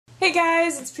Hey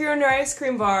guys, it's Pure Under Ice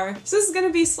Cream Bar. So this is gonna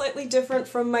be slightly different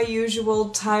from my usual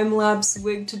time-lapse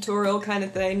wig tutorial kind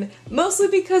of thing, mostly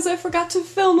because I forgot to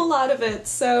film a lot of it,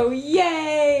 so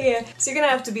yay! So you're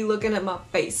gonna have to be looking at my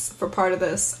face for part of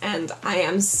this, and I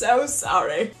am so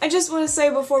sorry. I just want to say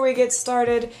before we get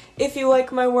started, if you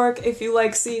like my work, if you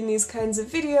like seeing these kinds of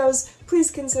videos,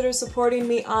 please consider supporting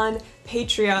me on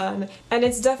Patreon. And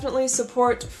it's definitely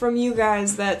support from you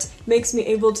guys that makes me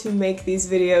able to make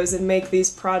these videos and make these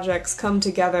projects come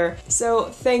together. So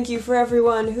thank you for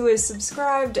everyone who is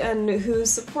subscribed and who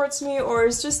supports me or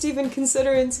is just even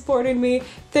considering supporting me.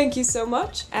 Thank you so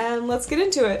much, and let's get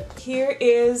into it. Here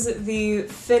is the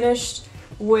finished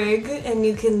wig, and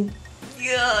you can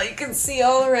see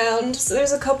all around. So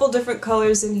there's a couple different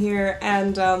colors in here,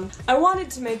 and I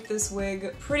wanted to make this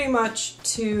wig pretty much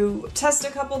to test a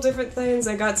couple different things.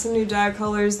 I got some new dye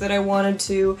colors that I wanted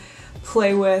to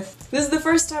play with. This is the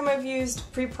first time I've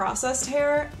used pre-processed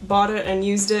hair, bought it and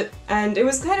used it, and it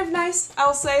was kind of nice,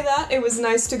 I'll say that. It was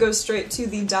nice to go straight to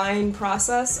the dyeing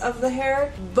process of the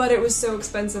hair, but it was so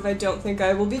expensive I don't think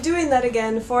I will be doing that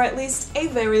again for at least a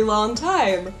very long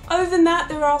time. Other than that,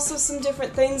 there are also some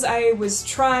different things I was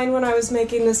trying when I was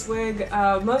making this wig,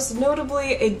 most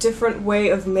notably a different way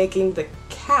of making the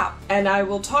cap, and I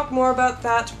will talk more about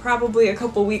that probably a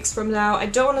couple weeks from now. I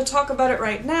don't want to talk about it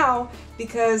right now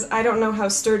because I don't know how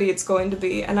sturdy it's going to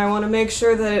be, and I want to make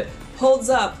sure that it holds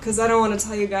up because I don't want to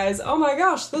tell you guys, oh my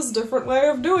gosh, this different way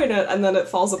of doing it, and then it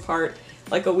falls apart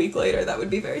like a week later. That would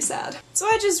be very sad. So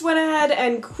I just went ahead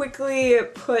and quickly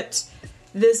put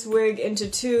this wig into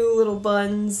two little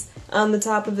buns on the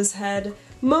top of his head,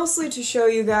 mostly to show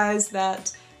you guys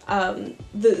that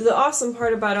the awesome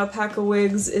part about alpaca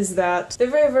wigs is that they're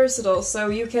very versatile, so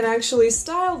you can actually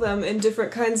style them in different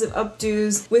kinds of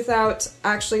updos without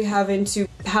actually having to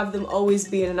have them always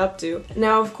be in an updo.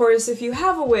 Now, of course, if you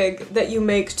have a wig that you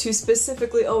make to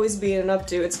specifically always be in an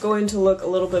updo, it's going to look a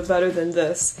little bit better than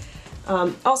this.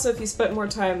 Also, if you spent more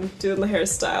time doing the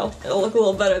hairstyle, it'll look a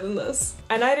little better than this.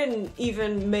 And I didn't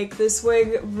even make this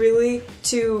wig really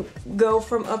to go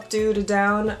from updo to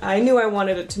down. I knew I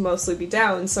wanted it to mostly be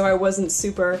down, so I wasn't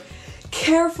super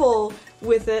careful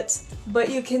with it. But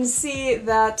you can see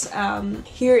that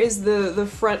here is the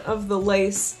front of the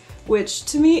lace, which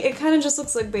to me it kind of just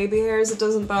looks like baby hairs. It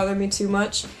doesn't bother me too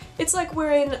much. It's like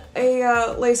wearing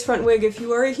a lace front wig if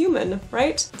you are a human,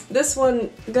 right? This one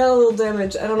got a little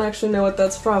damage. I don't actually know what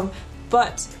that's from,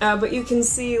 but you can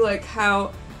see like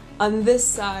how on this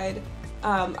side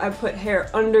I put hair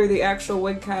under the actual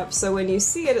wig cap, so when you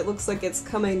see it, it looks like it's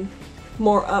coming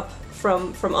more up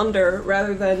from under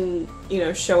rather than, you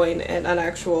know, showing an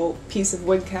actual piece of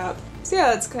wig cap. So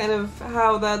yeah, that's kind of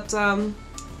how that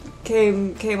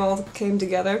came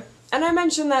together. And I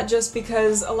mentioned that just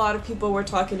because a lot of people were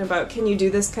talking about, can you do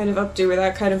this kind of updo or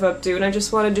that kind of updo, and I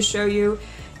just wanted to show you,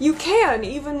 you can,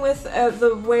 even with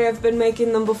the way I've been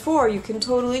making them before, you can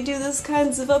totally do these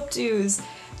kinds of updos.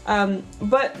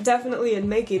 But definitely in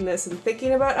making this and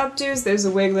thinking about updos, there's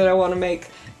a wig that I want to make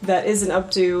that is an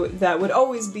updo that would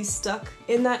always be stuck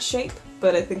in that shape,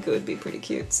 but I think it would be pretty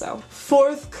cute, so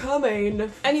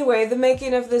forthcoming! Anyway, the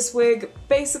making of this wig,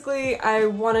 basically I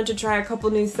wanted to try a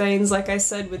couple new things, like I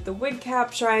said with the wig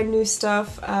cap, trying new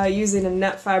stuff, using a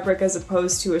net fabric as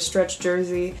opposed to a stretch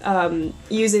jersey,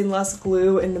 using less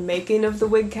glue in the making of the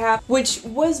wig cap, which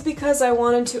was because I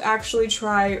wanted to actually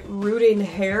try rooting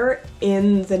hair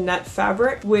in the net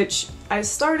fabric, which I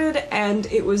started and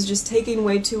it was just taking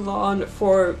way too long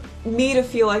for me to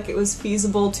feel like it was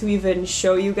feasible to even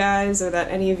show you guys or that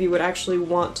any of you would actually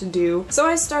want to do. So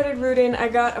I started rooting. I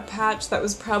got a patch that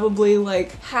was probably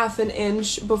like half an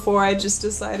inch before I just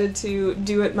decided to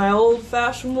do it my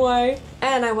old-fashioned way.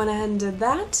 And I went ahead and did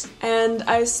that, and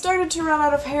I started to run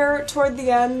out of hair toward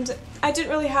the end. I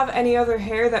didn't really have any other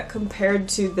hair that compared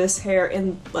to this hair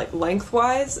in like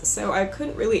lengthwise, so I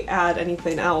couldn't really add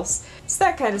anything else. So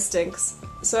that kind of stinks.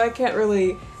 So I can't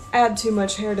really add too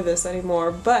much hair to this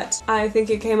anymore, but I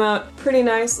think it came out pretty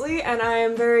nicely, and I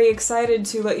am very excited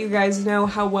to let you guys know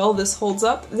how well this holds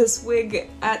up. This wig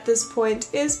at this point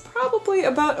is probably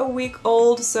about a week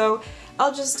old, so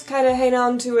I'll just kind of hang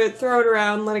on to it, throw it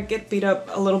around, let it get beat up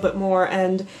a little bit more,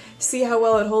 and see how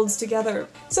well it holds together.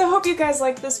 So I hope you guys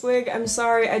like this wig. I'm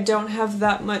sorry I don't have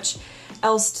that much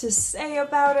else to say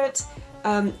about it.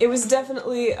 It was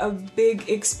definitely a big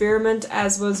experiment,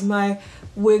 as was my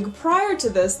wig prior to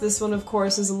this. This one, of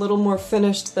course, is a little more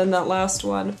finished than that last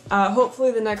one.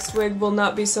 Hopefully the next wig will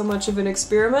not be so much of an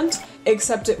experiment,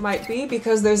 except it might be,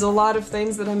 because there's a lot of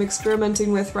things that I'm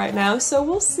experimenting with right now, so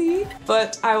we'll see.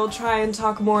 But I will try and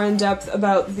talk more in depth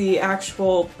about the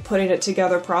actual putting it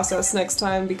together process next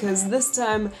time, because this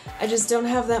time I just don't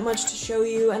have that much to show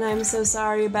you, and I'm so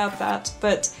sorry about that.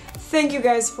 But thank you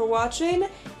guys for watching,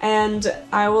 and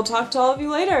I will talk to all of you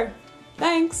later.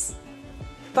 Thanks!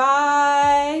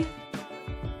 Bye!